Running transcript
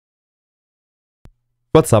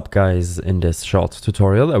What's up guys, in this short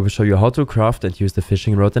tutorial I will show you how to craft and use the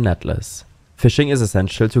fishing rod in Atlas. Fishing is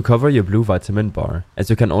essential to cover your blue vitamin bar, as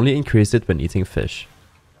you can only increase it when eating fish.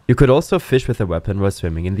 You could also fish with a weapon while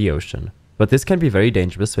swimming in the ocean, but this can be very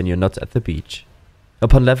dangerous when you're not at the beach.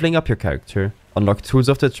 Upon leveling up your character, unlock tools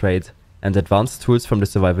of the trade and advanced tools from the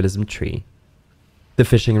survivalism tree. The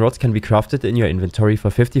fishing rod can be crafted in your inventory for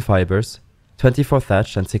 50 fibers, 24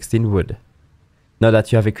 thatch and 16 wood. Now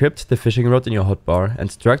that you have equipped the fishing rod in your hotbar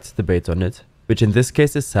and dragged the bait on it, which in this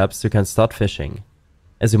case is saps, you can start fishing.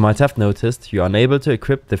 As you might have noticed, you are unable to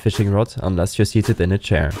equip the fishing rod unless you're seated in a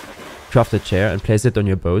chair. Craft a chair and place it on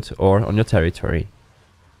your boat or on your territory.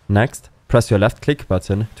 Next, press your left click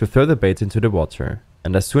button to throw the bait into the water,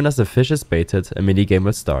 and as soon as the fish is baited, a minigame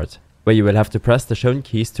will start, where you will have to press the shown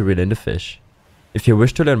keys to reel in the fish. If you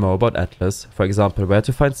wish to learn more about Atlas, for example where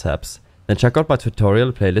to find saps, then check out my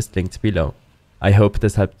tutorial playlist linked below. I hope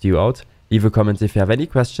this helped you out. Leave a comment if you have any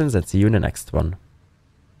questions and see you in the next one.